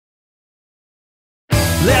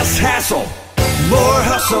Less hassle, more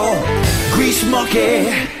hustle, Grease Monkey.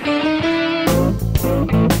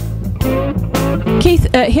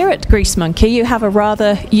 Keith, here at Grease Monkey, you have a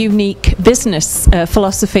rather unique business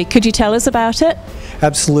philosophy. Could you tell us about it?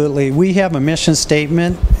 Absolutely. We have a mission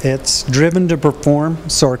statement. It's driven to perform,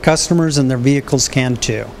 so our customers and their vehicles can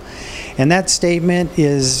too. And that statement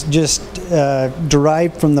is just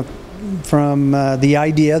derived from the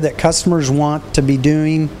idea that customers want to be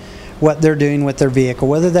doing what they're doing with their vehicle,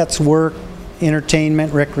 whether that's work,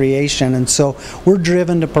 entertainment, recreation. And so we're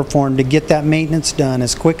driven to perform, to get that maintenance done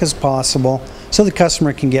as quick as possible so the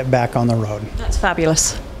customer can get back on the road. That's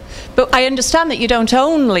fabulous. But I understand that you don't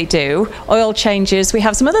only do oil changes. We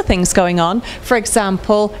have some other things going on. For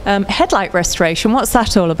example, headlight restoration. What's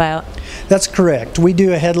that all about? That's correct. We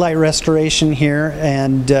do a headlight restoration here,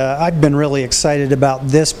 and I've been really excited about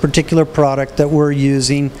this particular product that we're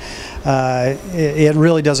using. It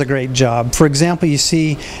really does a great job. For example, you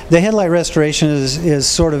see the headlight restoration is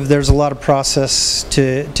sort of, there's a lot of process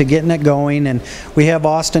to getting it going, and we have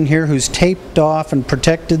Austin here who's taped off and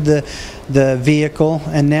protected the vehicle,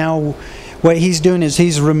 and now what he's doing is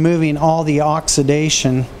he's removing all the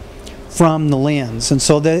oxidation from the lens. And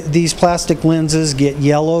so these plastic lenses get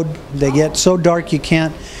yellowed, they get so dark you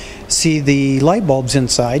can't see the light bulbs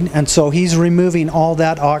inside, and so he's removing all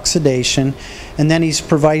that oxidation, and then he's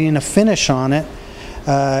providing a finish on it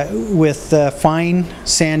with fine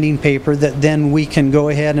sanding paper that then we can go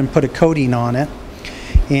ahead and put a coating on it.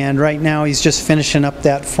 And right now he's just finishing up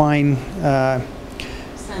that fine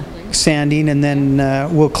sanding, and then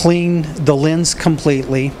we'll clean the lens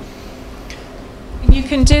completely. You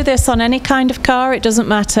can do this on any kind of car. It doesn't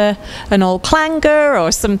matter, an old clanger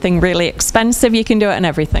or something really expensive. You can do it on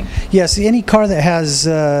everything. Yes, any car that has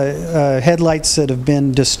headlights that have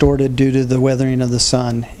been distorted due to the weathering of the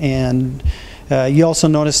sun. And you also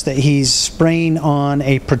notice that he's spraying on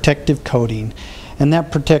a protective coating, and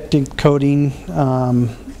that protective coating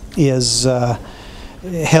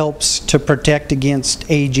helps to protect against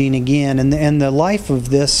aging again, and the life of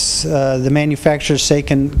this, the manufacturers say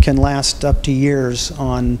can last up to years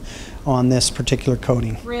on this particular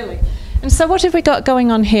coating. Really? And so what have we got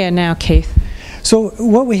going on here now, Keith? So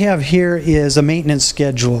what we have here is a maintenance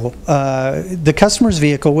schedule. The customer's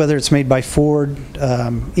vehicle, whether it's made by Ford,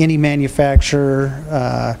 any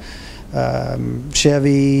manufacturer,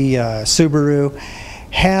 Chevy, Subaru,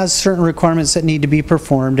 has certain requirements that need to be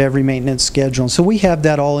performed every maintenance schedule. So we have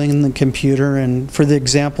that all in the computer, and for the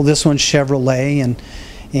example, this one's Chevrolet,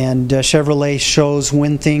 and Chevrolet shows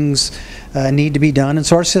when things need to be done, and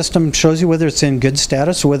so our system shows you whether it's in good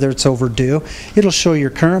status or whether it's overdue. It'll show your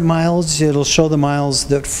current miles, it'll show the miles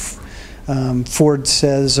that Ford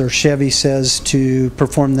says or Chevy says to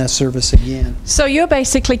perform that service again. So you're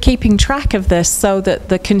basically keeping track of this so that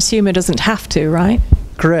the consumer doesn't have to, right?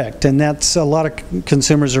 Correct, and that's a lot of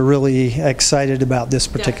consumers are really excited about this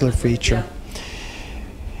particular feature. Yeah.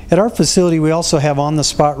 At our facility, we also have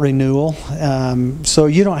on-the-spot renewal, so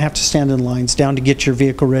you don't have to stand in lines down to get your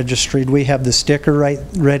vehicle registered. We have the sticker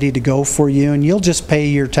ready to go for you, and you'll just pay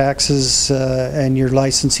your taxes and your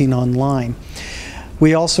licensing online.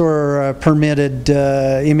 We also are a permitted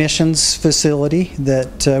emissions facility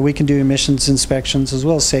that we can do emissions inspections as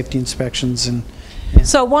well as safety inspections. And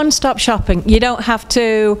so one-stop shopping. You don't have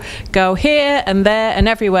to go here and there and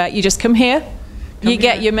everywhere. You just come here. You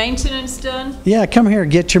get your maintenance done? Yeah, come here,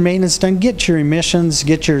 get your maintenance done, get your emissions,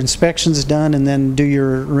 get your inspections done, and then do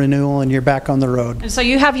your renewal, and you're back on the road. And so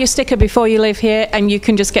you have your sticker before you leave here, and you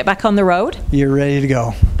can just get back on the road? You're ready to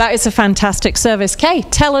go. That is a fantastic service. Kay,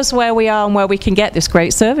 tell us where we are and where we can get this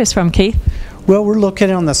great service from, Keith. Well, we're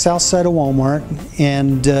located on the south side of Walmart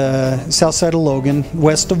and south side of Logan,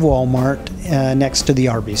 west of Walmart, next to the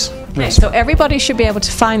Arby's. Okay, so everybody should be able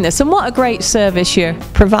to find this. And what a great service you're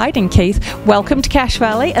providing, Keith. Welcome to Cache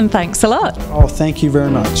Valley, and thanks a lot. Oh, thank you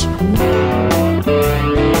very much.